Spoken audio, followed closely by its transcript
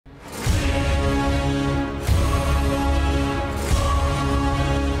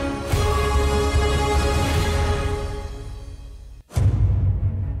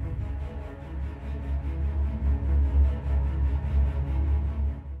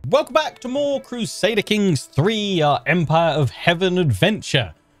welcome back to more Crusader Kings 3, our Empire of Heaven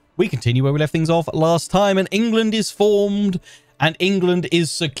adventure. We continue where we left things off last time, and England is formed, and England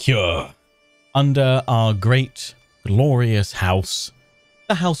is secure under our great, glorious house,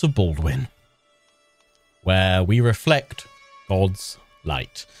 the House of Baldwin, where we reflect God's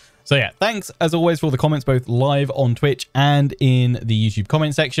light. So yeah, thanks as always for all the comments, both live on Twitch and in the YouTube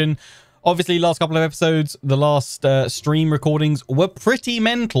comment section. Obviously, last couple of episodes, the last stream recordings were pretty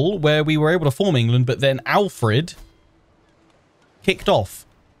mental, where we were able to form England, but then Alfred kicked off.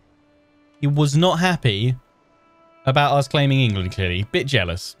 He was not happy about us claiming England, clearly. Bit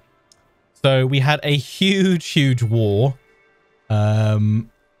jealous. So we had a huge war.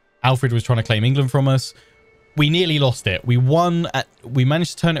 Alfred was trying to claim England from us. We nearly lost it. We won. We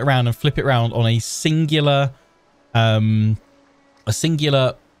managed to turn it around and flip it around on a singular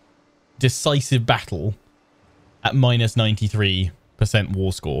decisive battle at minus 93%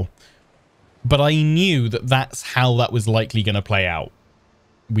 war score. But I knew that that's how that was likely going to play out.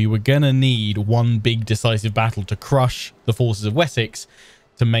 We were going to need one big decisive battle to crush the forces of Wessex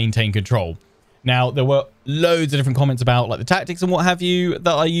to maintain control. Now, there were loads of different comments about like the tactics and what have you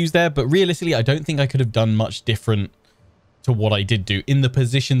that I used there, but realistically, I don't think I could have done much different to what I did do in the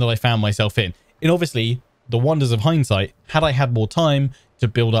position that I found myself in. And obviously, the wonders of hindsight, had I had more time to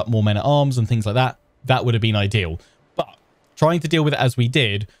build up more men-at-arms and things like that, that would have been ideal. But trying to deal with it as we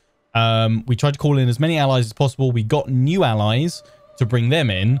did, we tried to call in as many allies as possible. We got new allies to bring them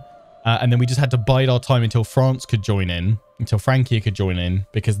in, and then we just had to bide our time until France could join in, until Francia could join in,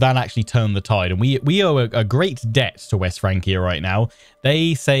 because that actually turned the tide. And we owe a great debt to West Francia right now.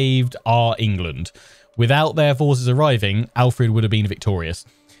 They saved our England. Without their forces arriving, Alfred would have been victorious.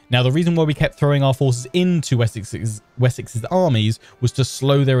 Now, the reason why we kept throwing our forces into Wessex's armies was to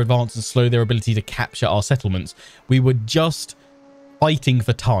slow their advance and slow their ability to capture our settlements. We were just fighting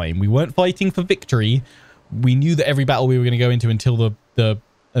for time. We weren't fighting for victory. We knew that every battle we were going to go into until the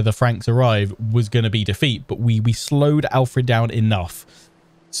Franks arrived was going to be defeat, but we slowed Alfred down enough.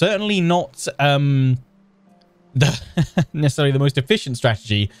 Certainly not necessarily the most efficient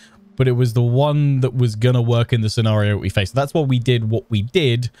strategy, but it was the one that was going to work in the scenario we faced. That's why we did what we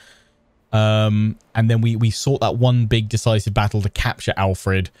did. And then we sought that one big decisive battle to capture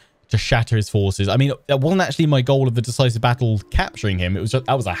Alfred, to shatter his forces. I mean, that wasn't actually my goal of the decisive battle capturing him. It was just,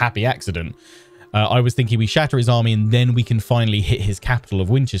 that was a happy accident. I was thinking we shatter his army and then we can finally hit his capital of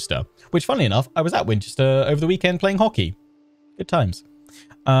Winchester, which, funnily enough, I was at Winchester over the weekend playing hockey. Good times.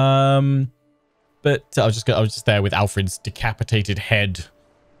 But I was just there with Alfred's decapitated head,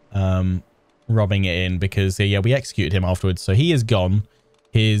 rubbing it in because, yeah, we executed him afterwards. So he is gone.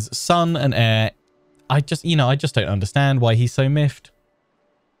 His son and heir, I just don't understand why he's so miffed.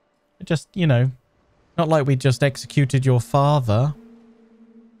 Just, not like we just executed your father.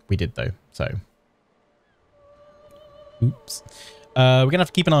 We did, though, so... Oops. We're going to have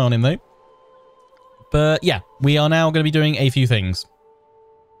to keep an eye on him, though. But, yeah, we are now going to be doing a few things.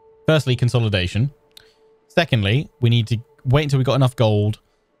 Firstly, consolidation. Secondly, we need to wait until we got enough gold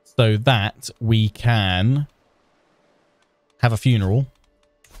so that we can have a funeral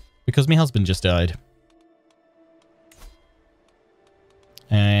because my husband just died.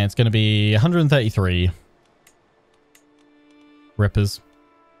 And it's going to be 133. Rippers.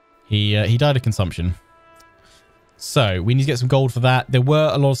 He died of consumption. So we need to get some gold for that. There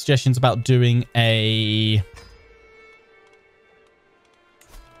were a lot of suggestions about doing a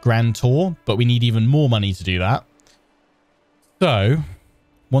grand tour, but we need even more money to do that. So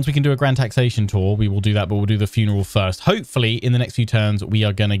once we can do a grand taxation tour, we will do that, but we'll do the funeral first. Hopefully in the next few turns, we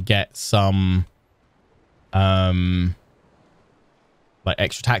are going to get some like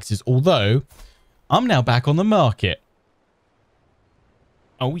extra taxes. Although I'm now back on the market.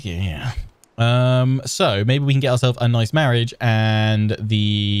 Oh, yeah. So maybe we can get ourselves a nice marriage and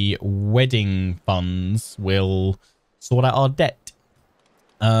the wedding funds will sort out our debt.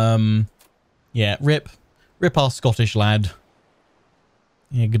 Yeah, rip our Scottish lad.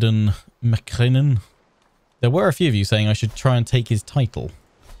 Egdon MacCrinnan. There were a few of you saying I should try and take his title.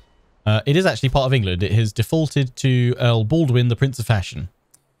 It is actually part of England. It has defaulted to Earl Baldwin, the Prince of Fashion.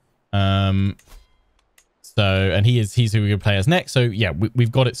 And he's who we're going to play as next. So yeah,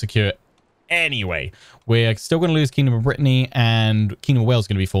 we've got it secure. Anyway, we're still going to lose Kingdom of Brittany and Kingdom of Wales is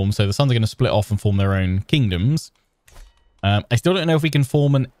going to be formed. So the sons are going to split off and form their own kingdoms. I still don't know if we can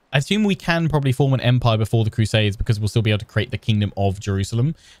form I assume we can probably form an empire before the Crusades because we'll still be able to create the Kingdom of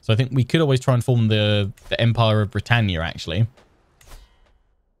Jerusalem. So I think we could always try and form the Empire of Britannia, actually.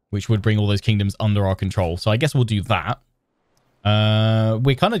 Which would bring all those kingdoms under our control. So I guess we'll do that.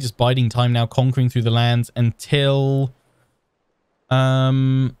 We're kind of just biding time now, conquering through the lands until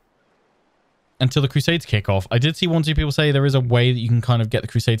until the Crusades kick off. I did see one or two people say there is a way that you can kind of get the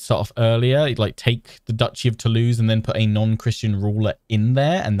Crusades start off earlier. You'd like take the Duchy of Toulouse and then put a non-Christian ruler in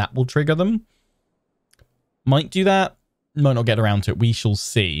there, and that will trigger them. Might do that. Might not get around to it. We shall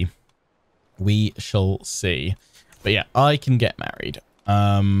see. We shall see. But yeah, I can get married.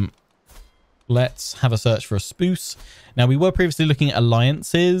 Let's have a search for a spouse. Now, we were previously looking at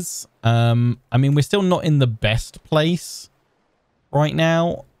alliances. I mean, we're still not in the best place right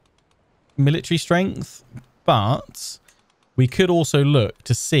now, military strength, but we could also look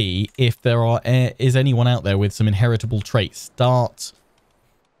to see if there is anyone out there with some inheritable traits. Start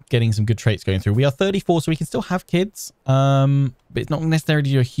getting some good traits going through. We are 34, so we can still have kids, but it's not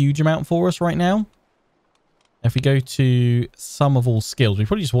necessarily do a huge amount for us right now. If we go to sum of all skills, we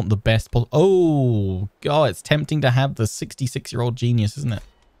probably just want the best. Oh, God, it's tempting to have the 66-year-old genius, isn't it?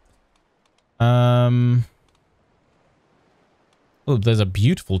 Oh, there's a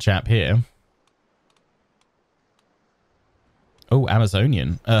beautiful chap here. Oh,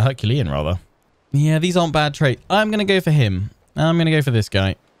 Amazonian. Herculean, rather. Yeah, these aren't bad traits. I'm going to go for him. I'm going to go for this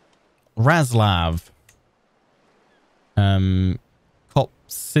guy. Raslav.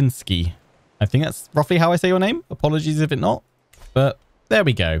 Kopsinski. I think that's roughly how I say your name. Apologies if it's not. But there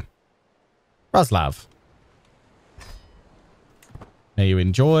we go. Raslav. May you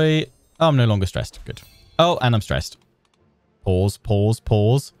enjoy. Oh, I'm no longer stressed. Good. Oh, and I'm stressed. Pause, pause,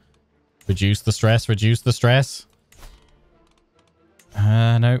 pause. Reduce the stress, reduce the stress.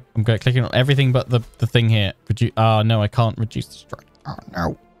 No, I'm clicking on everything but the thing here. Oh, no, I can't reduce the stress. Oh,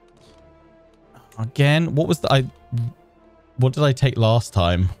 no. Again, what was what did I take last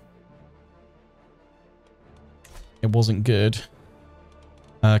time? It wasn't good.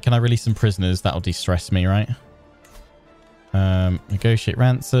 Can I release some prisoners? That'll de-stress me, right? Negotiate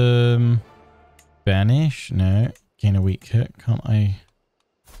ransom. Banish? No. Gain a weak hit. Can't I?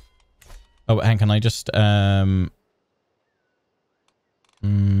 Oh, and can I just...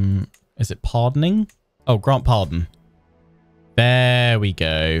 is it pardoning? Oh, grant pardon. There we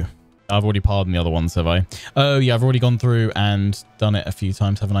go. I've already pardoned the other ones, have I? Oh, yeah, I've already gone through and done it a few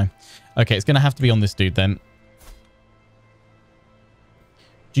times, haven't I? Okay, it's going to have to be on this dude then.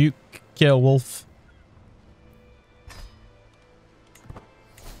 Duke Killwolf.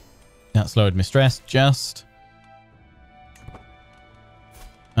 That's lowered my stress just.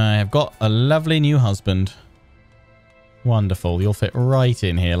 I have got a lovely new husband. Wonderful. You'll fit right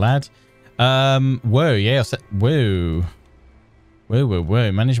in here, lad. Whoa, yeah. Whoa. Whoa, whoa,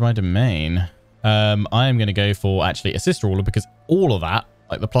 whoa. Manage my domain. I am going to go for actually assist ruler because all of that,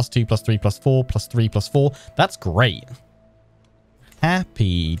 like the +2, +3, +4, +3, +4, that's great.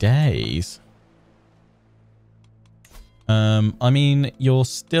 Happy days. I mean, you're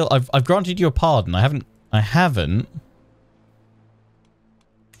still... I've granted you a pardon. I haven't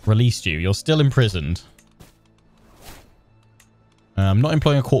released you. You're still imprisoned. I'm not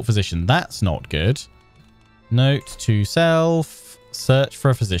employing a court physician. That's not good. Note to self. Search for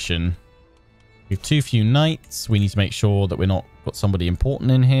a physician. We have too few knights. We need to make sure that we're not got somebody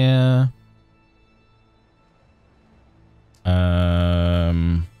important in here.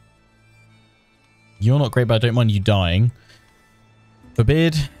 You're not great, but I don't mind you dying.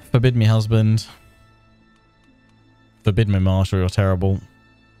 Forbid me husband. Forbid me marshal, you're terrible.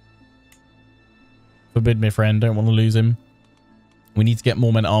 Forbid me friend, don't want to lose him. We need to get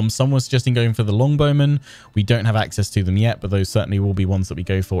more men at arms. Someone was suggesting going for the longbowmen. We don't have access to them yet, but those certainly will be ones that we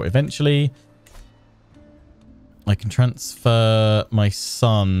go for eventually. I can transfer my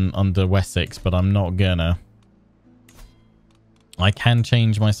son under Wessex, but I'm not gonna. I can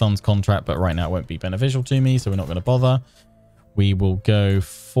change my son's contract, but right now it won't be beneficial to me, so we're not going to bother. We will go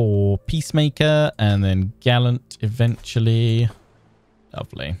for Peacemaker and then Gallant eventually.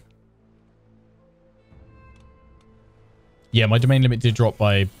 Lovely. Yeah, my domain limit did drop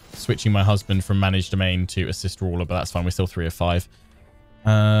by switching my husband from managed domain to assist ruler, but that's fine. We're still 3 of 5.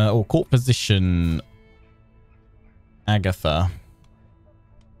 Court position. Agatha.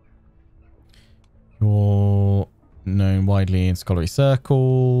 You're known widely in scholarly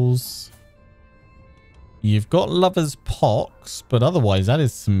circles. You've got Lover's Pox, but otherwise that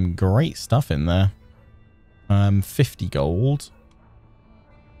is some great stuff in there. 50 gold.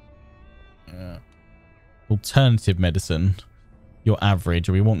 Yeah. Alternative medicine. Your average.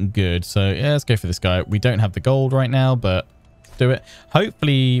 We want good. So yeah, let's go for this guy. We don't have the gold right now, but let's do it.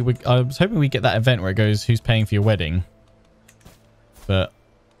 Hopefully, I was hoping we get that event where it goes, who's paying for your wedding? But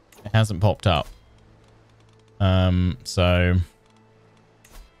it hasn't popped up. So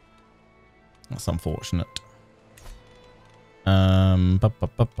that's unfortunate. Yeah,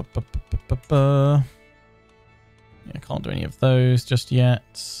 I can't do any of those just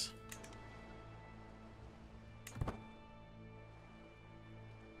yet.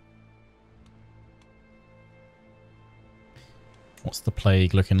 What's the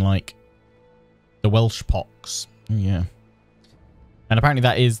plague looking like? The Welsh pox. Oh, yeah. And apparently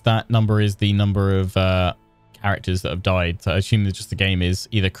that number is the number of characters that have died. So I assume that just the game is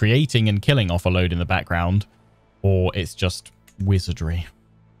either creating and killing off a load in the background, or it's just wizardry.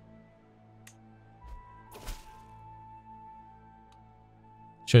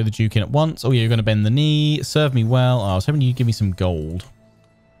 Show the Duke in at once. Oh, yeah, you're going to bend the knee. Serve me well. Oh, I was hoping you'd give me some gold.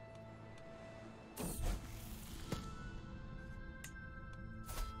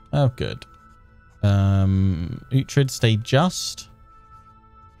 Oh, good. Uhtred, stay just.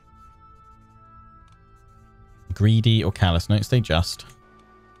 Greedy or callous? No, stay just.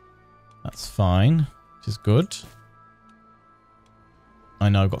 That's fine, which is good. I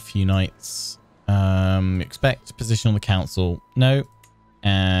know I've got a few knights. Expect position on the council. No.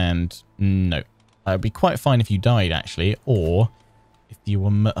 And no. It would be quite fine if you died, actually. Or if you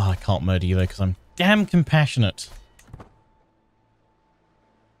were... I can't murder you, though, because I'm damn compassionate.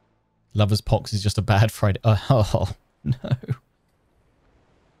 Lover's Pox is just a bad Friday. Oh, no.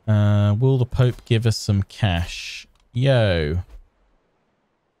 Will the Pope give us some cash? Yo.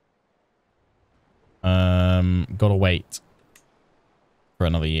 Gotta wait for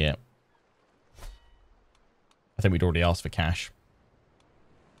another year. I think we'd already asked for cash.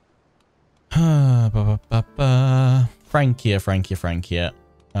 Frankia.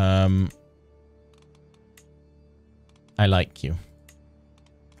 I like you.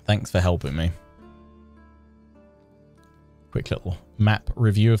 Thanks for helping me. Quick little map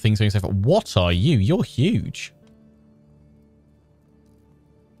review of things going so far. What are you? You're huge.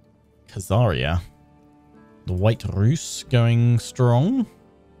 Khazaria. The White Rus going strong.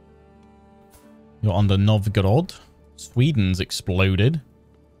 You're under Novgorod. Sweden's exploded.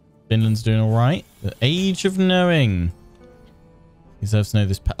 Finland's doing all right. The Age of Knowing. He deserves to know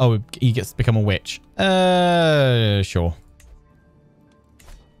this. Oh, he gets to become a witch. Sure.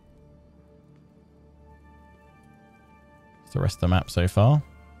 What's the rest of the map so far?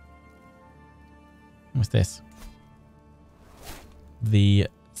 What's this? The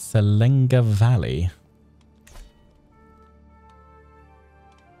Selenga Valley.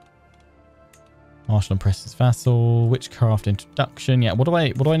 Marshal and Preston's vassal, witchcraft introduction. Yeah, what do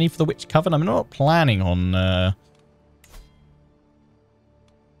I need for the witch coven? I'm not planning on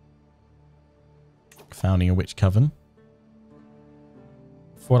founding a witch coven.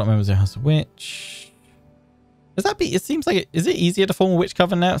 4 members of House of Witch. Does that be? It seems like is it easier to form a witch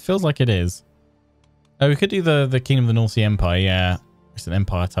coven now? It feels like it is. Oh, we could do the Kingdom of the North Sea Empire. Yeah, it's an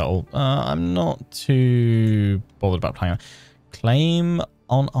empire title. I'm not too bothered about playing. Claim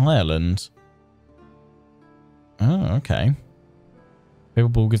on Ireland. Oh, okay. Papal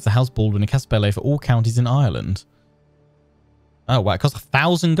Bull gives the House Baldwin a casus belli for all counties in Ireland. Oh, wow. It costs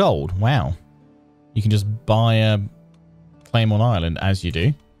 1,000 gold. Wow. You can just buy a claim on Ireland as you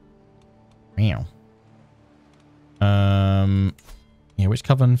do. Wow. Yeah, which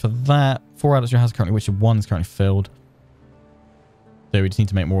coven for that? 4 outlets your house currently witched. 1 is currently filled. So we just need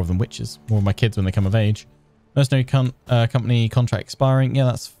to make more of them witches. More of my kids when they come of age. Mercenary company contract expiring. Yeah,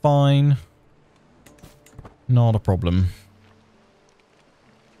 that's fine. Not a problem.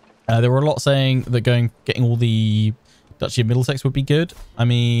 There were a lot saying that getting all the Duchy of Middlesex would be good. I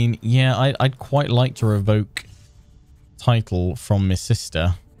mean, yeah, I'd quite like to revoke title from my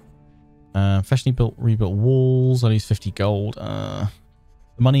sister. Freshly rebuilt walls. I lose 50 gold. The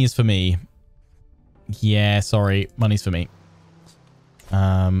money is for me. Yeah, sorry. Money's for me.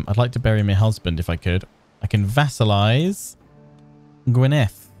 I'd like to bury my husband if I could. I can vassalize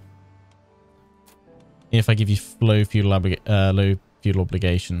Gwyneth. If I give you low feudal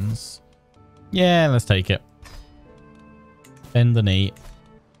obligations. Yeah, let's take it. Bend the knee.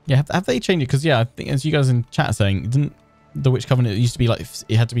 Yeah, have they changed it? Because, yeah, I think as you guys in chat are saying, didn't the Witch Covenant, it used to be like,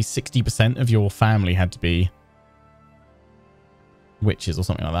 it had to be 60% of your family had to be witches or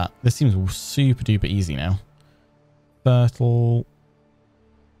something like that. This seems super duper easy now. Fertile.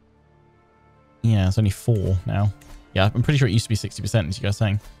 Yeah, it's only 4 now. Yeah, I'm pretty sure it used to be 60%, as you guys are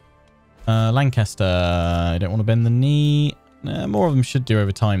saying. Lancaster, I don't want to bend the knee. More of them should do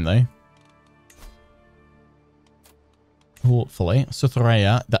over time, though. Hopefully.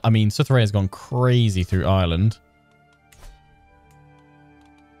 Sutherea. I mean, Sutherea's gone crazy through Ireland.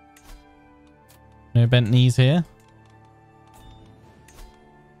 No bent knees here.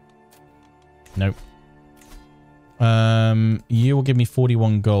 Nope. You will give me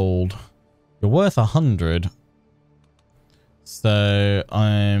 41 gold. You're worth 100. So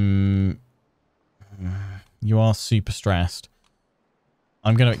you are super stressed.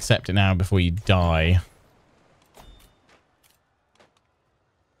 I'm going to accept it now before you die.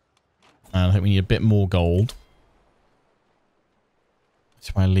 And I think we need a bit more gold.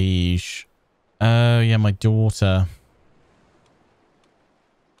 To my liege. Oh, yeah, my daughter.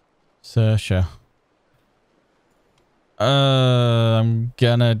 Saoirse. I'm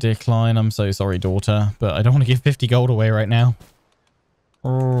gonna decline. I'm so sorry, daughter. But I don't want to give 50 gold away right now.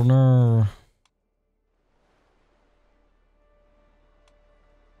 Oh, no.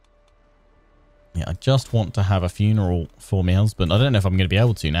 Yeah, I just want to have a funeral for my husband. I don't know if I'm going to be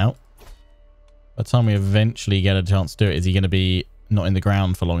able to now. By the time we eventually get a chance to do it, is he going to be not in the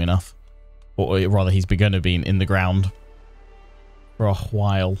ground for long enough? Or rather, he's going to be in the ground for a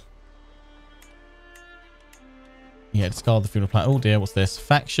while. Yeah, discard the funeral plan. Oh dear, what's this?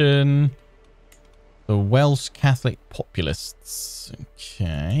 Faction. The Welsh Catholic Populists.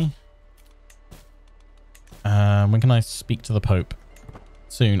 Okay. When can I speak to the Pope?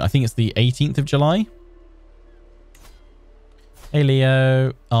 Soon. I think it's the 18th of July. Hey,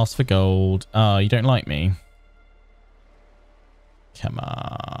 Leo. Ask for gold. Oh, you don't like me? Come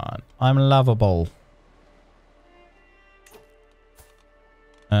on. I'm lovable.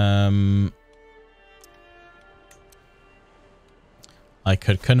 I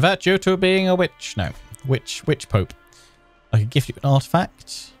could convert you to being a witch. No. Witch Pope. I could gift you an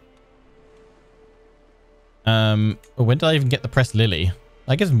artifact. When did I even get the pressed lily?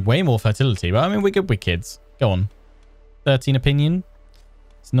 That gives them way more fertility, but I mean, we're good with kids. Go on. 13 opinion.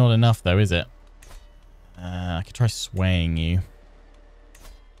 It's not enough though, is it? I could try swaying you.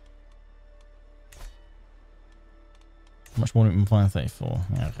 How much more than 534?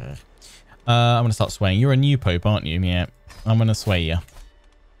 Okay. I'm going to start swaying. You're a new pope, aren't you? Yeah. I'm going to sway you.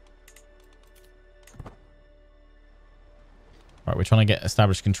 Right, we're trying to get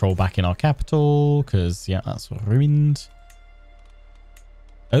established control back in our capital because, yeah, that's ruined.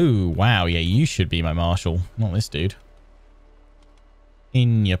 Oh, wow. Yeah, you should be my marshal. Not this dude.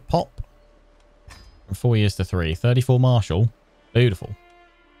 In your pop. From 4 years to 3. 34 marshal. Beautiful.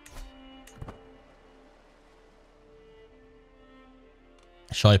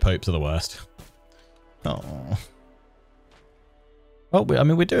 Shy popes are the worst. Oh. Well, I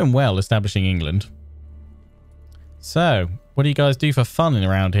mean, we're doing well establishing England. So, what do you guys do for fun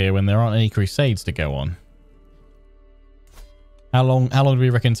around here when there aren't any crusades to go on? How long do we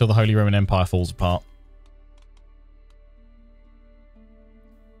reckon until the Holy Roman Empire falls apart?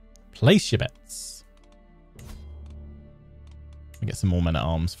 Place your bets. We get some more men at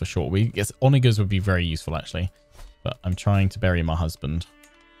arms for sure. We guess onagers would be very useful actually. But I'm trying to bury my husband.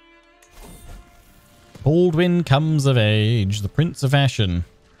 Baldwin comes of age, the Prince of Ashen.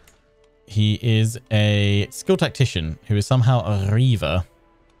 He is a skilled tactician who is somehow a reaver.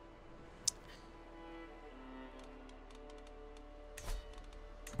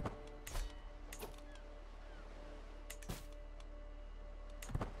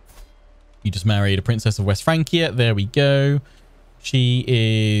 You just married a princess of West Francia. There we go. She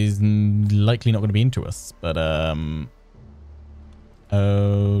is likely not going to be into us, but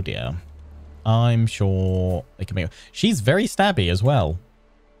oh dear. I'm sure they can make it. She's very stabby as well.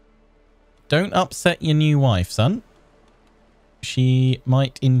 Don't upset your new wife, son. She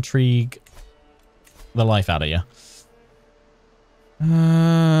might intrigue the life out of you.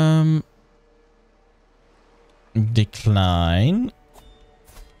 Decline.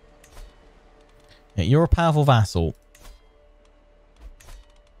 Yeah, you're a powerful vassal.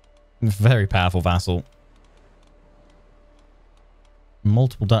 Very powerful vassal.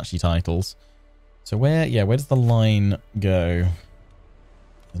 Multiple duchy titles. So where does the line go?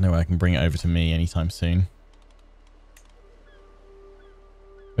 There's no way I can bring it over to me anytime soon.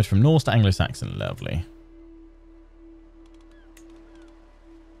 But from Norse to Anglo-Saxon, lovely.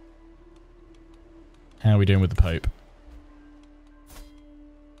 How are we doing with the Pope?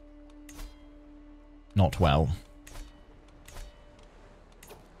 Not well.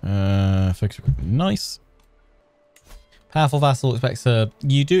 Focus. Nice. Powerful vassal expects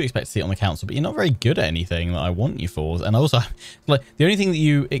you do expect to see it on the council, but you're not very good at anything that I want you for. And also, like, the only thing that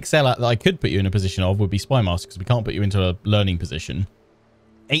you excel at that I could put you in a position of would be Spy Master, because we can't put you into a learning position.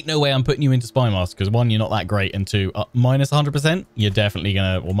 Ain't no way I'm putting you into Spy Master, because one, you're not that great, and two, minus 100%, you're definitely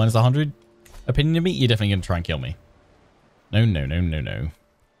gonna, or minus 100 opinion of me, you're definitely gonna try and kill me. No, no, no, no, no.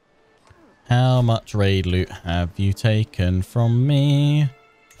 How much raid loot have you taken from me?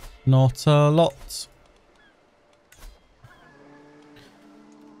 Not a lot.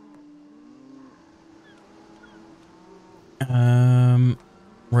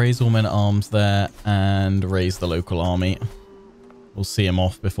 Raise all men at arms there and raise the local army. We'll see them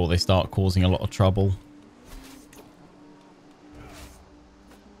off before they start causing a lot of trouble.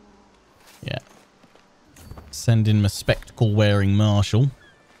 Yeah. Send in my spectacle wearing marshal.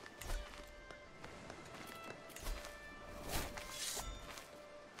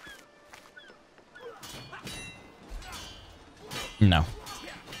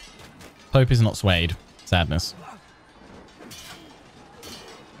 Pope is not swayed. Sadness.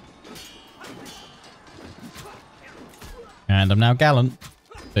 And I'm now gallant.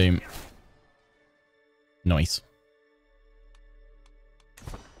 Boom. Nice.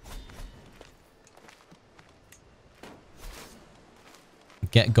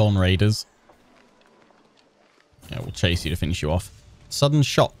 Get gone, Raiders. Yeah, we'll chase you to finish you off. Sudden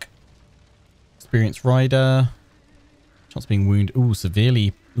shock. Experienced rider. Chance of being wounded. Ooh,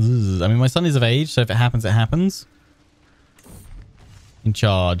 severely. Ugh. I mean, my son is of age, so if it happens, it happens. In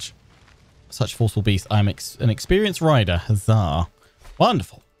charge. Such forceful beast. I'm an experienced rider. Huzzah.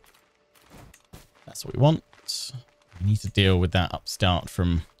 Wonderful. That's what we want. We need to deal with that upstart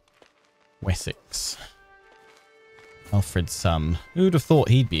from Wessex. Alfred's son. Who'd have thought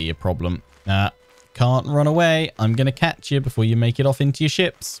he'd be a problem? Can't run away. I'm going to catch you before you make it off into your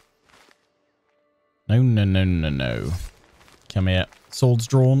ships. No, no, no, no, no. Come here. Swords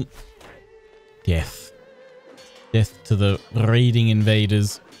drawn. Death. Death to the raiding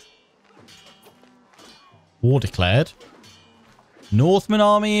invaders. War declared. Northman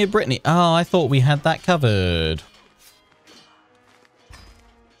army of Brittany. Oh, I thought we had that covered.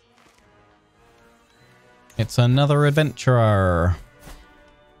 It's another adventurer.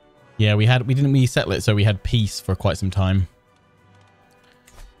 Yeah, we didn't settle it, so we had peace for quite some time.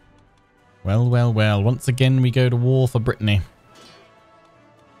 Well, well, well. Once again, we go to war for Brittany.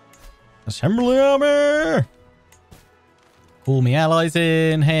 Assembly army! Call me allies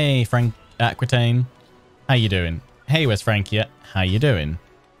in. Hey, Frank Aquitaine. How you doing? Hey, West Francia. How you doing?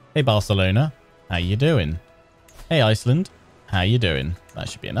 Hey, Barcelona. How you doing? Hey, Iceland. How you doing? That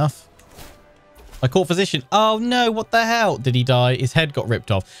should be enough. My court physician. Oh, no. What the hell? Did he die? His head got ripped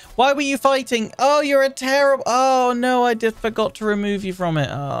off. Why were you fighting? Oh, you're a terrible... Oh, no. I just forgot to remove you from it.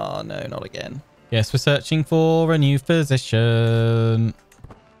 Oh, no. Not again. Yes, we're searching for a new physician.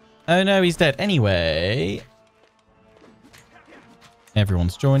 Oh, no. He's dead. Anyway.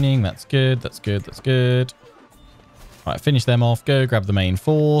 Everyone's joining. That's good. That's good. That's good. All right. Finish them off. Go grab the main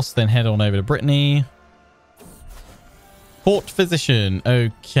force. Then head on over to Brittany. Court physician.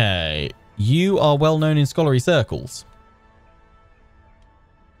 Okay. You are well known in scholarly circles.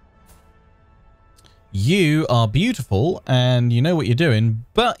 You are beautiful and you know what you're doing,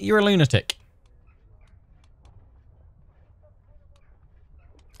 but you're a lunatic.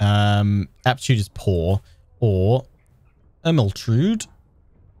 Aptitude is poor. Or Ermeltrude,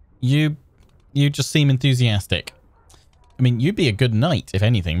 you just seem enthusiastic. I mean, you'd be a good knight, if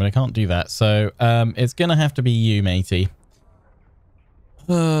anything, but I can't do that. So it's going to have to be you, matey.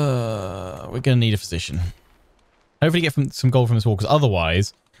 We're going to need a physician. Hopefully get some gold from this war, because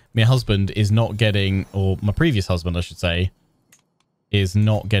otherwise my husband is not getting, or my previous husband, I should say, is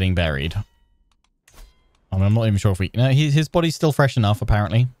not getting buried. I mean, I'm not even sure if we... No, his body's still fresh enough,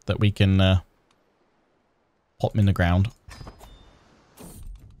 apparently, that we can pop him in the ground.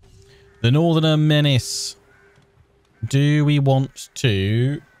 The Northerner Menace. Do we want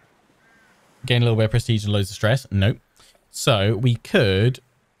to gain a little bit of prestige and loads of stress? Nope. So we could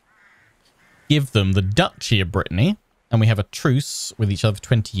give them the Duchy of Brittany, and we have a truce with each other for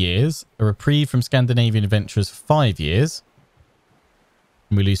 20 years, a reprieve from Scandinavian adventurers for 5 years,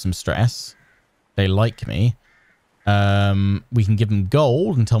 and we lose some stress. They like me. We can give them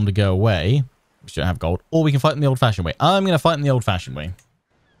gold and tell them to go away. We don't have gold. Or we can fight them the old-fashioned way. I'm going to fight them the old-fashioned way.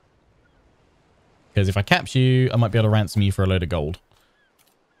 Because if I capture you, I might be able to ransom you for a load of gold.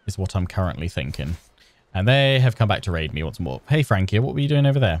 Is what I'm currently thinking. And they have come back to raid me once more. Hey, Frankie, what were you doing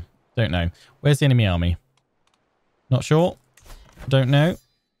over there? Don't know. Where's the enemy army? Not sure. Don't know.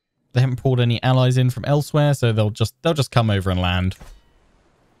 They haven't pulled any allies in from elsewhere, so they'll just come over and land.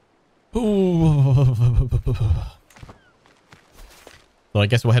 Ooh. So I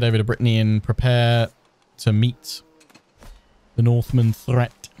guess we'll head over to Brittany and prepare to meet the Northman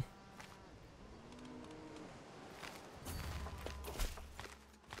threat.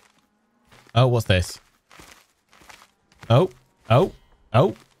 Oh, what's this? Oh, oh,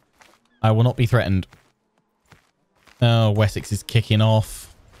 oh. I will not be threatened. Oh, Wessex is kicking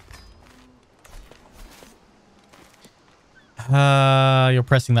off. You're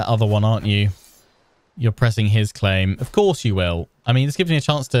pressing that other one, aren't you? You're pressing his claim. Of course you will. I mean, this gives me a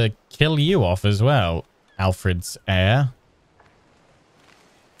chance to kill you off as well, Alfred's heir.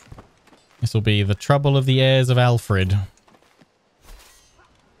 This will be the trouble of the heirs of Alfred.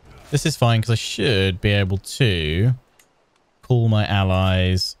 This is fine because I should be able to call my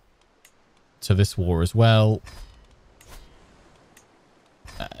allies to this war as well.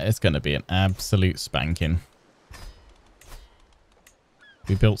 It's going to be an absolute spanking.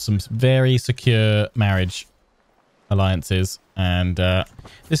 We built some very secure marriage alliances. And this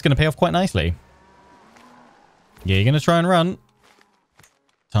is going to pay off quite nicely. Yeah, you're going to try and run.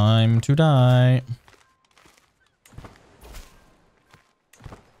 Time to die.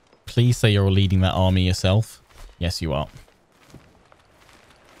 Please say you're leading that army yourself. Yes, you are.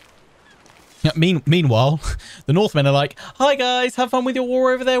 Yeah, meanwhile, the Northmen are like, hi guys, have fun with your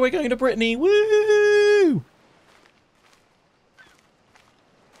war over there. We're going to Brittany. Woo!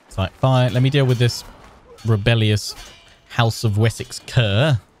 It's like, fine, let me deal with this rebellious House of Wessex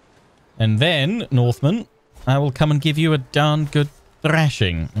cur. And then, Northmen, I will come and give you a darn good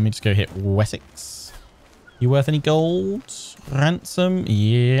thrashing. Let me just go hit Wessex. You worth any gold? Ransom?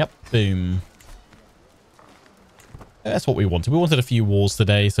 Yep. Boom. That's what we wanted. We wanted a few wars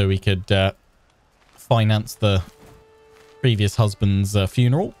today so we could finance the previous husband's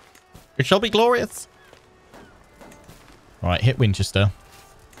funeral. It shall be glorious. All right, hit Winchester.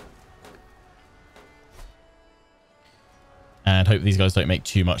 And hope these guys don't make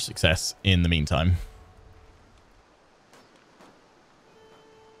too much success in the meantime.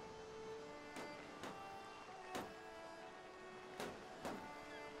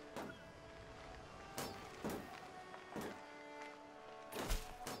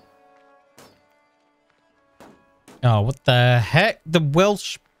 Oh, what the heck? The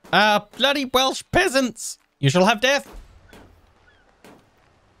Welsh... bloody Welsh peasants! You shall have death!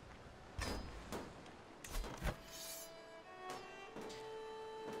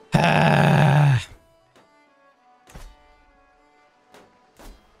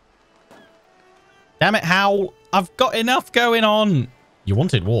 Damn it, Howl! I've got enough going on! You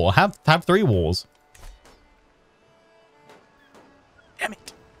wanted war. Have 3 wars. Damn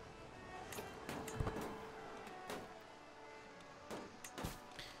it.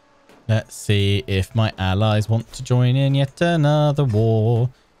 Let's see if my allies want to join in yet another war.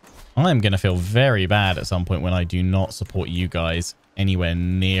 I'm going to feel very bad at some point when I do not support you guys anywhere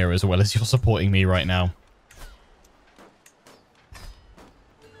near as well as you're supporting me right now.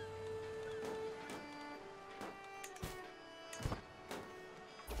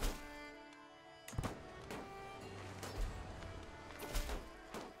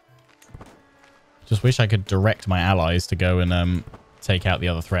 Just wish I could direct my allies to go and take out the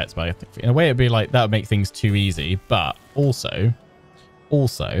other threats, but I think in a way it'd be like that would make things too easy. But also,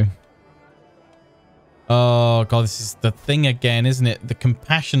 oh god, this is the thing again, isn't it? The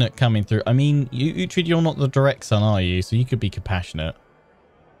compassionate coming through. I mean, Uhtred, you're not the direct son, are you? So you could be compassionate.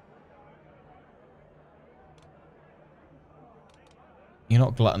 You're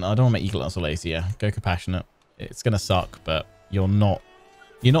not glutton. I don't want to make you gluttonous or lazy. Yeah, go compassionate. It's gonna suck, but you're not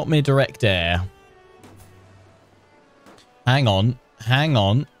mere direct heir. Hang on. Hang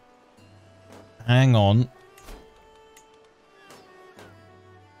on. Hang on.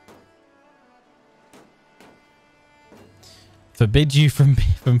 Forbid you from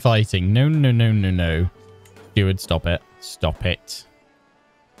fighting. No, no, no, no, no. Steward, stop it. Stop it.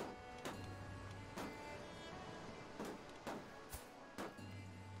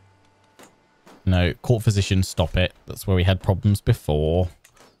 No, court physician, stop it. That's where we had problems before.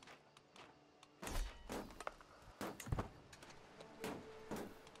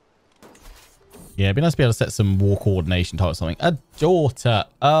 Yeah, it'd be nice to be able to set some war coordination type or something. A daughter.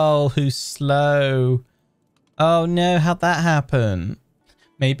 Oh, who's slow. Oh no, how'd that happen?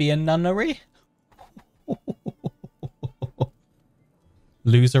 Maybe a nunnery?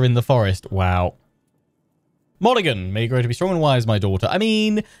 Loser in the forest. Wow. Mulligan, may you grow to be strong and wise, my daughter. I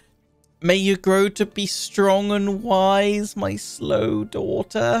mean, may you grow to be strong and wise, my slow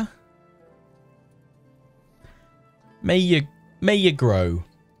daughter. May you grow.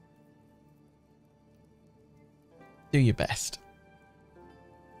 Do your best.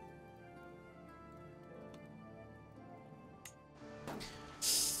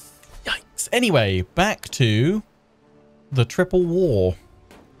 Yikes. Anyway, back to the Triple War.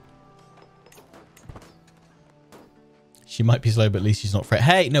 She might be slow, but at least she's not French.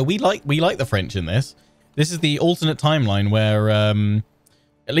 Hey, no, we like the French in this. This is the alternate timeline where,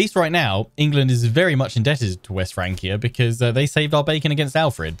 at least right now, England is very much indebted to West Francia because they saved our bacon against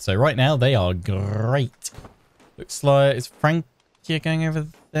Alfred. So right now, they are great. Looks like, is Francia going over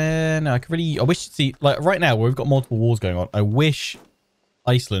there? No, I wish to see, like right now, where we've got multiple wars going on, I wish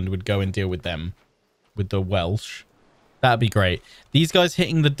Iceland would go and deal with them, with the Welsh. That'd be great. These guys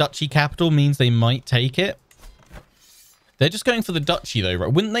hitting the duchy capital means they might take it. They're just going for the duchy though,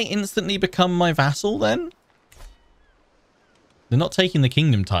 right? Wouldn't they instantly become my vassal then? They're not taking the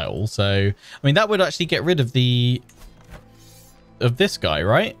kingdom title, so I mean that would actually get rid of this guy,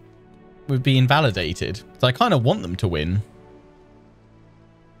 right? Would be invalidated. So I kind of want them to win.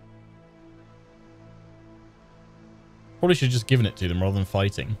 Probably should have just given it to them rather than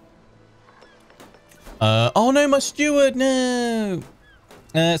fighting. Oh no, my steward, no!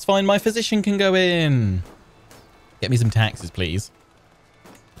 It's fine, my physician can go in. Get me some taxes, please.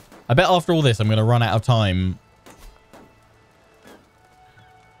 I bet after all this, I'm going to run out of time.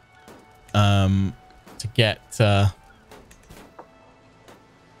 To get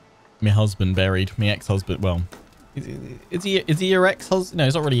my husband buried. My ex-husband, well... Is he your ex-husband? No,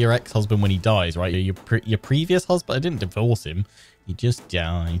 it's not really your ex-husband when he dies, right? Your previous husband? I didn't divorce him. He just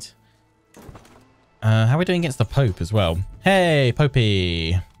died. How are we doing against the Pope as well? Hey,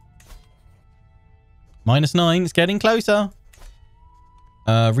 Popey. -9. It's getting closer.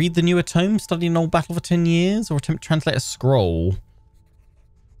 Read the newer tome, study an old battle for 10 years, or attempt to translate a scroll.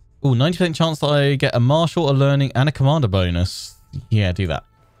 Ooh, 90% chance that I get a martial, a learning, and a commander bonus. Yeah, do that.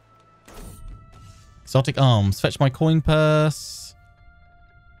 Exotic arms. Fetch my coin purse.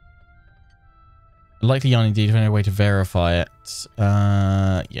 Likely yarn indeed. If any way to verify it.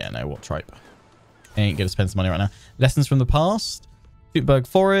 Yeah, no, what tripe? Ain't gonna spend some money right now. Lessons from the past. Tutenberg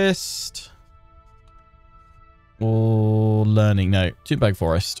Forest. Or learning. No, Tutenberg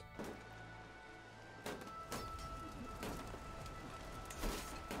Forest.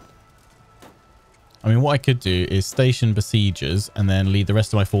 I mean, what I could do is station besiegers and then lead the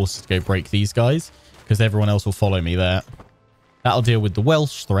rest of my forces to go break these guys, because everyone else will follow me there. That'll deal with the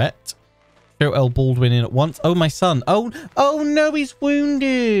Welsh threat. Throw El Baldwin in at once. Oh, my son. Oh no, he's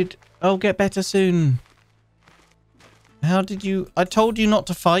wounded. I'll get better soon. How did you... I told you not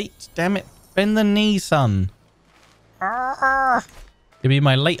to fight. Damn it. Bend the knee, son. It'd be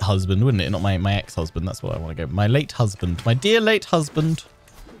my late husband, wouldn't it? Not my ex-husband. That's what I want to go. My late husband. My dear late husband.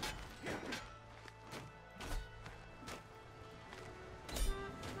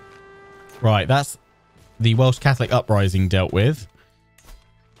 Right, that's the Welsh Catholic uprising dealt with.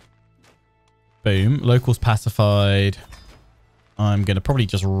 Boom. Locals pacified. I'm going to probably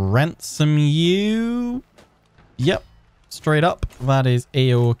just ransom you. Yep. Straight up. That is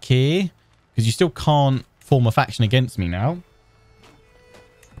A-okay. Because you still can't form a faction against me now.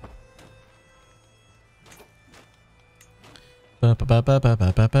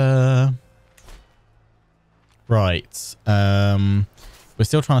 Right. We're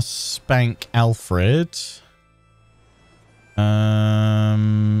still trying to spank Alfred.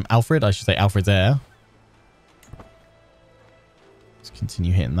 Alfred, I should say Alfred's heir. Let's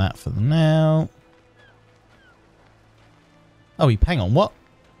continue hitting that for now. Oh, hang on, what?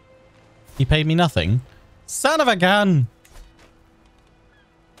 He paid me nothing? Son of a gun!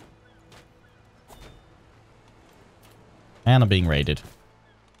 And I'm being raided.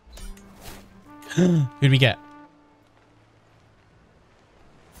 Who'd we get?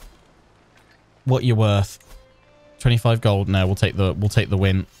 What you worth? 25 gold. No, we'll take the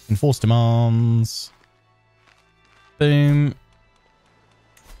win. Enforced demands. Boom.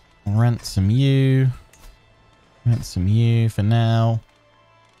 Ransom you. Ransom you for now.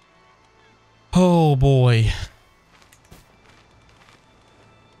 Oh boy.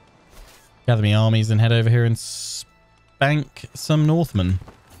 Gather me armies and head over here and spank some Northmen.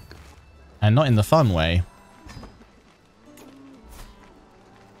 And not in the fun way.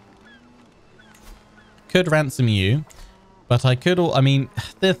 Could ransom you, but I could I mean,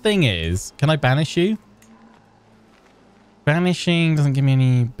 the thing is, can I banish you? Banishing doesn't give me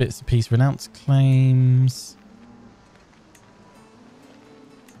any bits of peace. Renounce claims.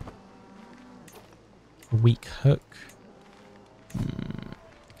 Weak hook.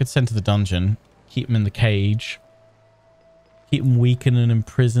 Could send to the dungeon. Keep him in the cage. Keep him weakened and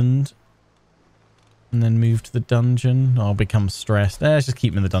imprisoned. And then move to the dungeon. I'll become stressed. Let's just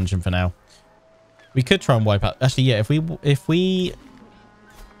keep him in the dungeon for now. We could try and wipe out... Actually, yeah, if we...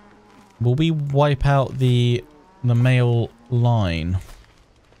 Will we wipe out the male line?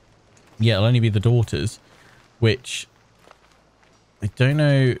 Yeah, it'll only be the daughters. Which... I don't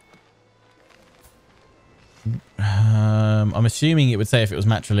know... I'm assuming it would say if it was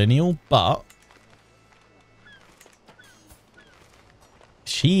matrilineal, but...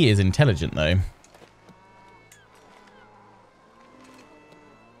 She is intelligent, though.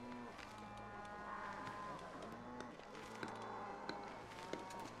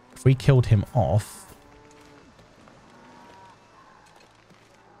 If we killed him off,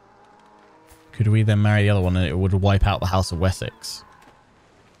 could we then marry the other one and it would wipe out the House of Wessex?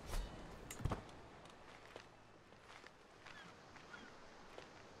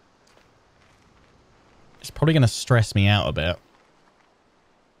 It's probably going to stress me out a bit.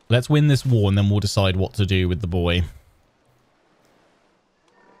 Let's win this war and then we'll decide what to do with the boy.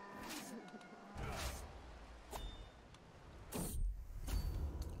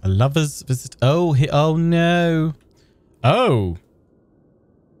 A lover's visit. Oh, oh no. Oh.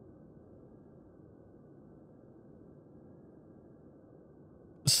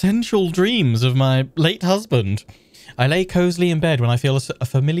 Sensual dreams of my late husband. I lay cozily in bed when I feel a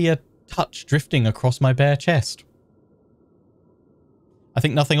familiar touch drifting across my bare chest. I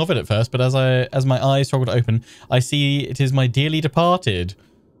think nothing of it at first, but as my eyes struggle to open, I see it is my dearly departed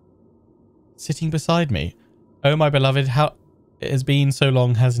sitting beside me. Oh, my beloved, how it has been so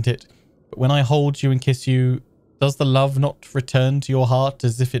long, hasn't it? But when I hold you and kiss you, does the love not return to your heart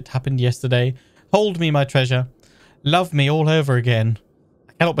as if it happened yesterday? Hold me, my treasure. Love me all over again.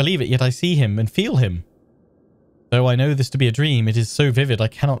 I cannot believe it, yet I see him and feel him. Though I know this to be a dream, it is so vivid I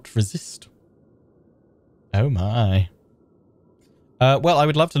cannot resist. Oh my. Well, I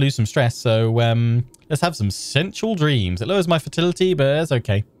would love to lose some stress, so let's have some sensual dreams. It lowers my fertility, but it's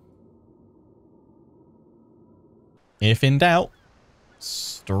okay. If in doubt,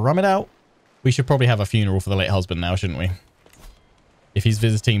 strum it out. We should probably have a funeral for the late husband now, shouldn't we? If he's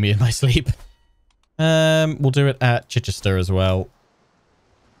visiting me in my sleep. We'll do it at Chichester as well.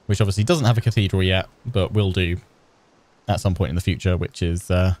 Which obviously doesn't have a cathedral yet, but will do at some point in the future, which is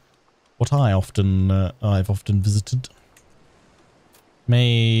what I've often visited.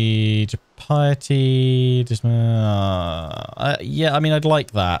 Major piety. Yeah, I mean, I'd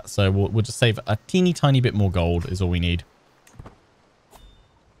like that. So we'll just save a teeny tiny bit more gold is all we need.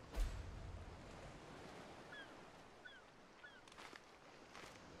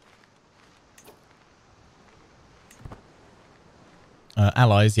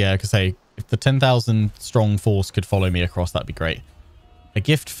 Allies, yeah, I could say if the 10,000 strong force could follow me across, that'd be great. A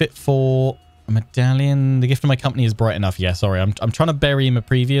gift fit for a medallion. The gift of my company is bright enough. Yeah, sorry. I'm trying to bury my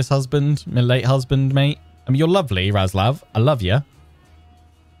previous husband, my late husband, mate. I mean, you're lovely, Raslav. I love you.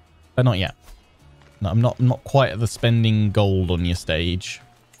 But not yet. No, I'm not quite at the spending gold on your stage.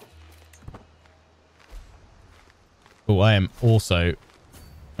 Oh, I am also.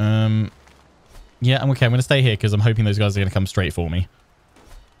 Yeah, I'm okay. I'm going to stay here because I'm hoping those guys are going to come straight for me.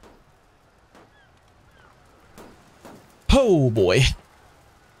 Oh, boy.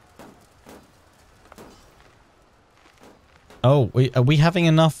 Oh, are we having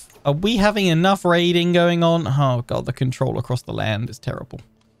enough? Are we having enough raiding going on? Oh, God, the control across the land is terrible.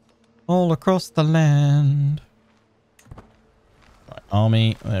 All across the land. Right,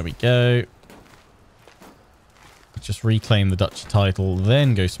 army. There we go. Just reclaim the Dutch title,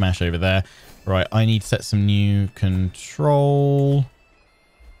 then go smash over there. Right, I need to set some new control.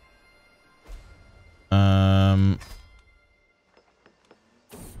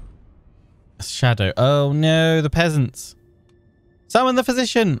 Shadow. Oh no, the peasants. Summon the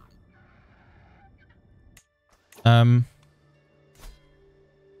physician. Why am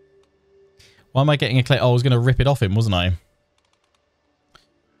I getting a claim? Oh, I was going to rip it off him, wasn't I?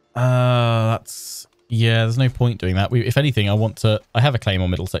 That's... Yeah, there's no point doing that. If anything, I want to... I have a claim on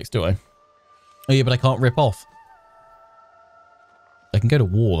Middlesex, do I? Oh, yeah, but I can't rip off. I can go to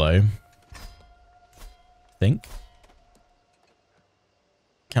war, though. I think.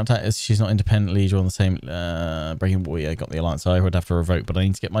 Counteract is she's not independent liege or on the same... Breaking war, yeah, got the alliance. So I would have to revoke, but I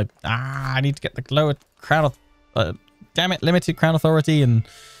need to get my... I need to get the lower crown... damn it, limited crown authority, and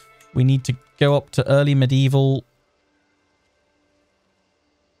we need to go up to early medieval...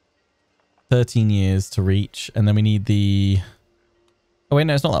 13 years to reach, and then we need the... Oh, wait,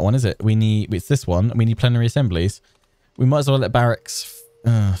 no, it's not that one, is it? We need... It's this one, and we need plenary assemblies. We might as well let barracks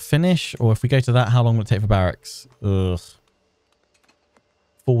finish, or if we go to that, how long will it take for barracks? Ugh.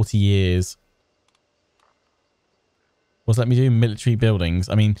 40 years. What's let me do? Military buildings.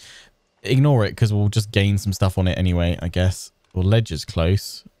 I mean, ignore it, because we'll just gain some stuff on it anyway, I guess. Or ledger's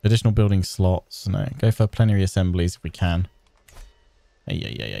close. Additional building slots. No, go for plenary assemblies if we can.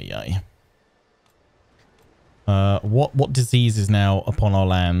 Ay. What disease is now upon our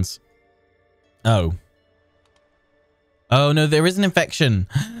lands? Oh. Oh no, there is an infection.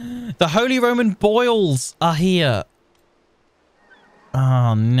 The Holy Roman boils are here.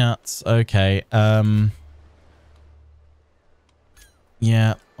 Oh, nuts. Okay.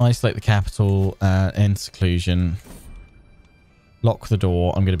 Yeah, isolate the capital, end seclusion. Lock the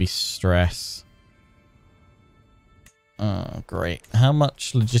door. I'm going to be stressed. Oh, great. How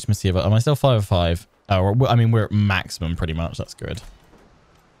much legitimacy have I? Am I still 5 of 5? Oh, I mean, we're at maximum pretty much. That's good.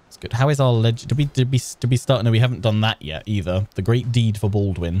 That's good. How is our did we start? No, we haven't done that yet either. The great deed for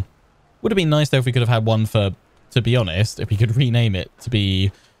Baldwin. Would have been nice though if we could have had one for, to be honest, if we could rename it to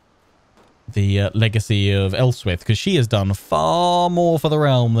be the legacy of Elswith, because she has done far more for the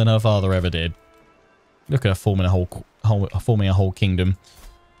realm than her father ever did. Look at her forming a whole kingdom.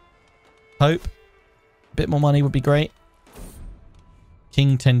 Pope. A bit more money would be great.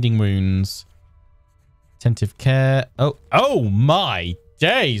 King tending wounds. Attentive care. Oh my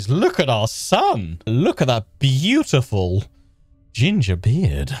days. Look at our son. Look at that beautiful ginger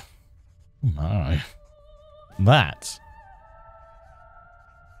beard. Oh my. That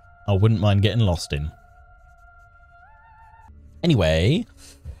I wouldn't mind getting lost in. Anyway,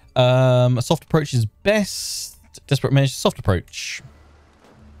 a soft approach is best. Desperate measure, soft approach.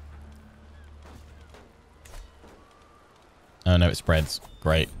 Oh no, it spreads.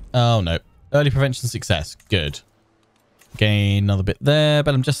 Great. Oh no. Early prevention success. Good. Gain another bit there.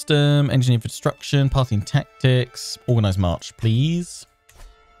 Bellum Justum. Engineering for destruction. Parthian tactics. Organized march, please.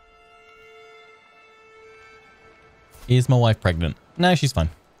 Is my wife pregnant? No, she's fine.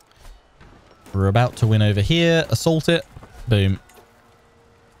 We're about to win over here. Assault it. Boom.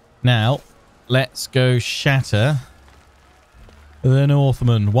 Now, let's go shatter the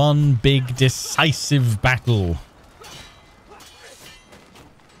Northmen. One big decisive battle.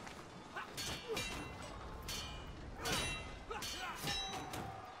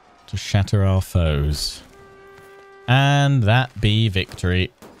 To shatter our foes. And that be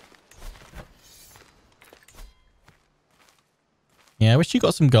victory. Yeah, I wish you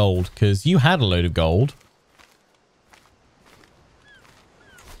got some gold, because you had a load of gold.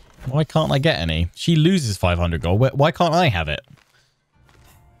 Why can't I get any? She loses 500 gold. Why can't I have it?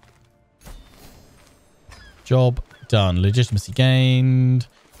 Job done. Legitimacy gained.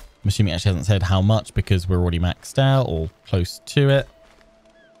 I'm assuming it actually hasn't said how much because we're already maxed out or close to it.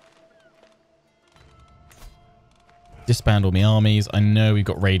 Disband all my armies. I know we've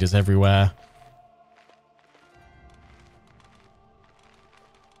got raiders everywhere.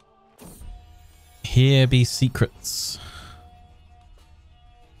 Here be secrets.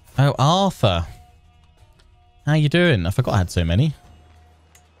 Oh, Arthur. How you doing? I forgot I had so many.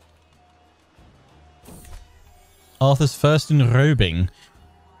 Arthur's first enrobing.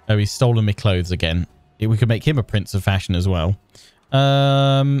 Oh, he's stolen my clothes again. We could make him a prince of fashion as well.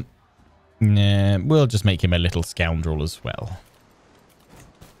 Nah, we'll just make him a little scoundrel as well.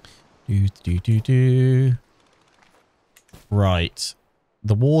 Right.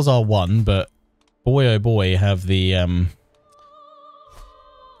 The wars are won, but boy oh boy have the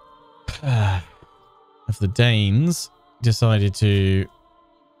Danes decided to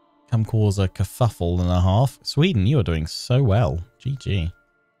come cause a kerfuffle and a half. Sweden, you are doing so well. GG.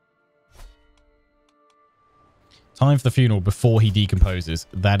 Time for the funeral before he decomposes.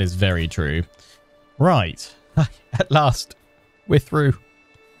 That is very true. Right. At last, we're through.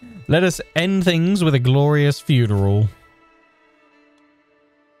 Let us end things with a glorious funeral.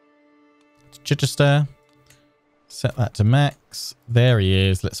 Chichester. Set that to max. There he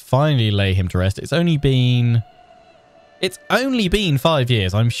is. Let's finally lay him to rest. It's only been 5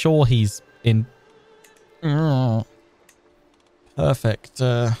 years. I'm sure he's in perfect.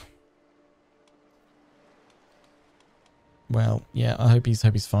 Well, yeah, I hope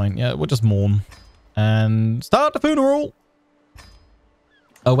he's fine. Yeah, we'll just mourn and start the funeral.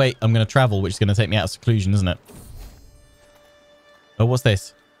 Oh wait, I'm going to travel, which is going to take me out of seclusion, isn't it? Oh, what's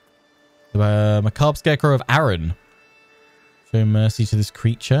this? The macabre scarecrow of Arran. Show mercy to this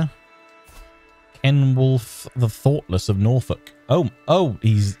creature. Kenwulf the Thoughtless of Norfolk. Oh,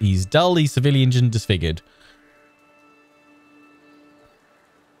 he's dull, he's civilian and disfigured.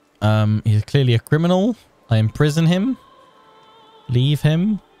 He's clearly a criminal. I imprison him. Leave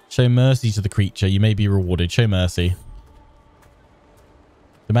him. Show mercy to the creature. You may be rewarded. Show mercy.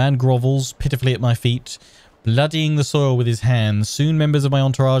 The man grovels pitifully at my feet, bloodying the soil with his hands. Soon members of my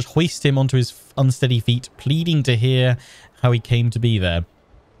entourage hoist him onto his unsteady feet, pleading to hear how he came to be there.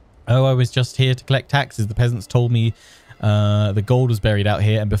 Oh, I was just here to collect taxes. The peasants told me the gold was buried out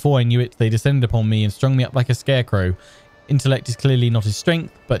here, and before I knew it, they descended upon me and strung me up like a scarecrow. Intellect is clearly not his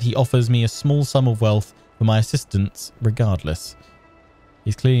strength, but he offers me a small sum of wealth for my assistance regardless.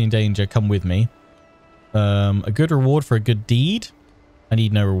 He's clearly in danger. Come with me. A good reward for a good deed? I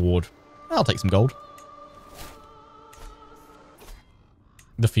need no reward. I'll take some gold.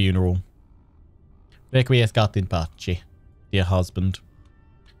 The funeral. Requiescat in pace, dear husband.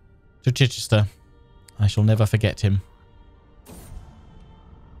 To Chichester. I shall never forget him.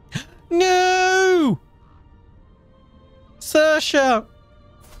 No! Saoirse!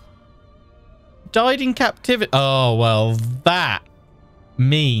 Died in captivity. Oh, well, that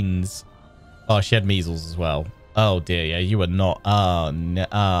means... Oh, she had measles as well. Oh, dear. Yeah, you were not... Oh, no.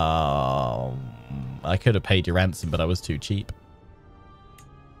 Oh, I could have paid your ransom, but I was too cheap.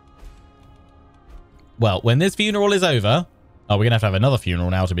 Well, when this funeral is over... Oh, we're going to have another funeral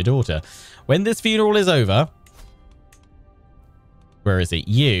now to my daughter. When this funeral is over... Where is it?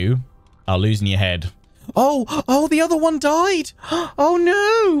 You are losing your head. Oh, the other one died. Oh,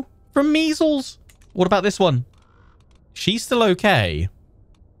 no. From measles. What about this one? She's still okay.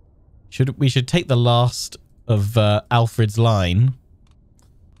 We should take the last of Alfred's line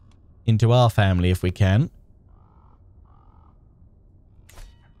into our family if we can.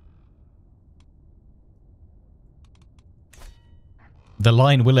 The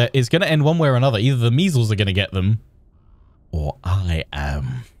line is going to end one way or another. Either the measles are going to get them, or I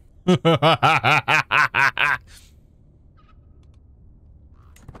am.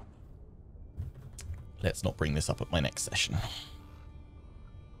 Let's not bring this up at my next session.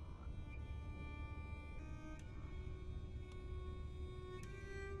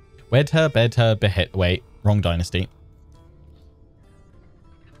 Wed her, bed her, behead. Wait, wrong dynasty.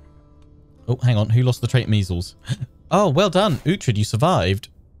 Oh, hang on. Who lost the trait measles? Oh, well done. Uhtred, you survived.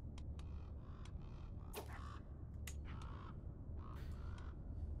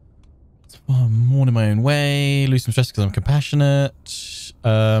 I'm mourning my own way. Lose some stress because I'm compassionate.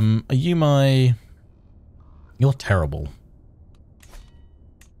 Are you my... You're terrible.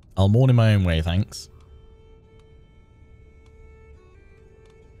 I'll mourn in my own way, thanks.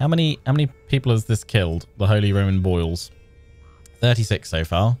 How many people has this killed? The Holy Roman Boils. 36 so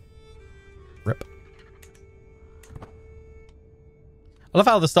far. Rip. I love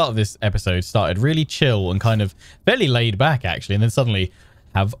how the start of this episode started really chill and kind of fairly laid back, actually, and then suddenly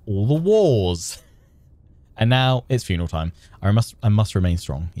have all the wars. And now it's funeral time. I must remain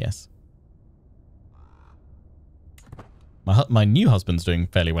strong, yes. My new husband's doing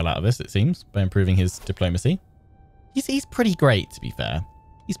fairly well out of this, it seems, by improving his diplomacy. He's pretty great, to be fair.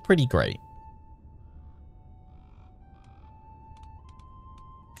 He's pretty great.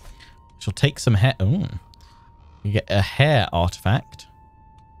 She'll take some hair. Oh, you get a hair artifact.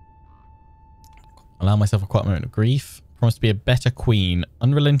 Allow myself a quiet moment of grief. Promise to be a better queen.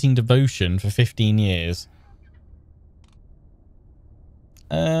 Unrelenting devotion for 15 years.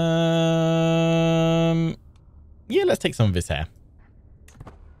 Yeah, let's take some of his hair.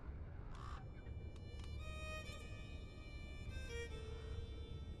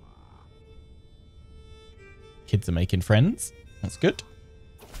 Kids are making friends. That's good.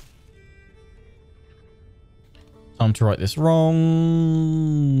 Time to right this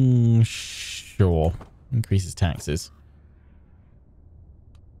wrong. Sure. Increases taxes.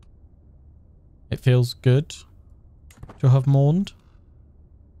 It feels good to have mourned.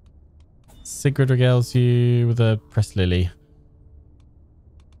 Sigrid regales you with a press lily.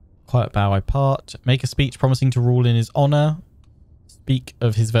 Quiet bow I part. Make a speech promising to rule in his honor. Speak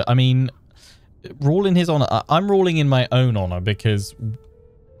of his... I mean, rule in his honor. I'm ruling in my own honor because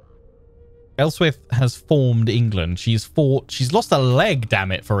Elswith has formed England. She's fought... She's lost a leg,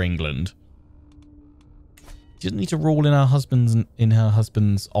 damn it, for England. She doesn't need to rule in her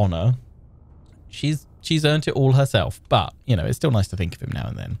husband's honor. She's earned it all herself. But, you know, it's still nice to think of him now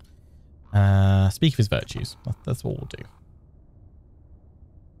and then. Speak of his virtues. That's what we'll do.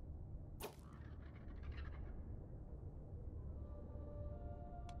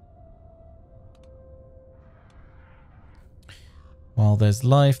 While there's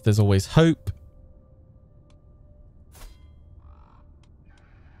life, there's always hope.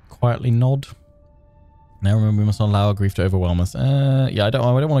 Quietly nod. Now remember, we must not allow our grief to overwhelm us. Yeah, I don't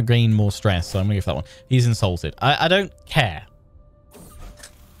want to gain more stress, so I'm gonna give that one. He's insulted. I don't care.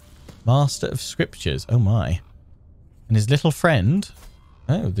 Master of Scriptures. Oh my. And his little friend.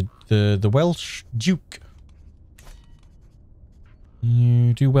 Oh, the Welsh Duke.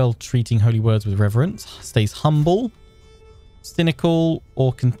 You do well treating holy words with reverence. Stays humble. Cynical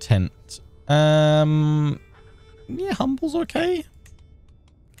or content. Yeah, humble's okay.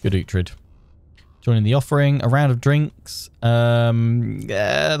 Good Uhtred. Joining the offering. A round of drinks.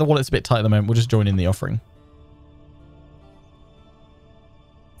 Yeah, the wallet's a bit tight at the moment. We'll just join in the offering.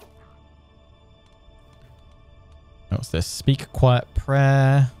 What's this? Speak a quiet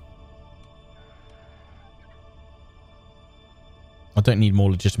prayer. I don't need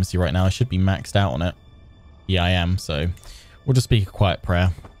more legitimacy right now. I should be maxed out on it. Yeah, I am. So we'll just speak a quiet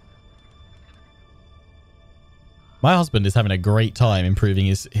prayer. My husband is having a great time improving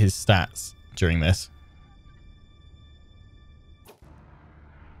his stats during this.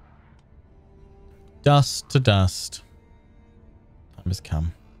 Dust to dust. Time has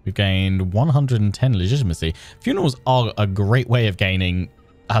come. We've gained 110 legitimacy. Funerals are a great way of gaining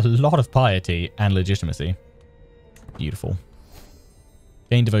a lot of piety and legitimacy. Beautiful.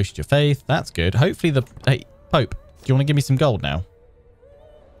 Gain devotion to your faith. That's good. Hopefully the... Hey, Pope, do you want to give me some gold now?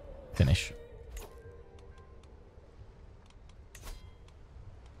 Finish.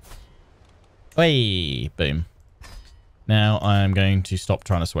 Hey, boom. Now I'm going to stop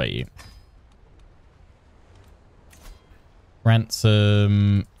trying to sway you.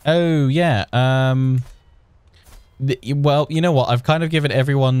 Ransom Oh, yeah. Well, you know what? I've kind of given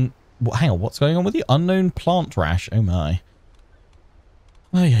everyone... hang on, what's going on with you? Unknown plant rash. Oh, my.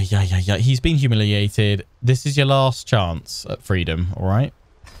 Oh, yeah. He's been humiliated. This is your last chance at freedom, all right?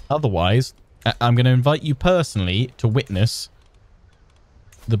 Otherwise, I'm going to invite you personally to witness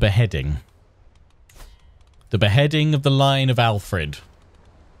the beheading. The beheading of the line of Alfred.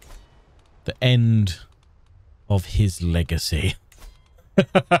 The end of his legacy.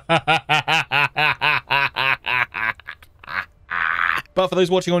 But for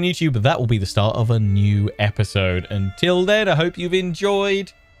those watching on YouTube, that will be the start of a new episode. Until then, I hope you've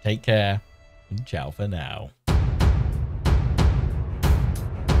enjoyed. Take care and ciao for now.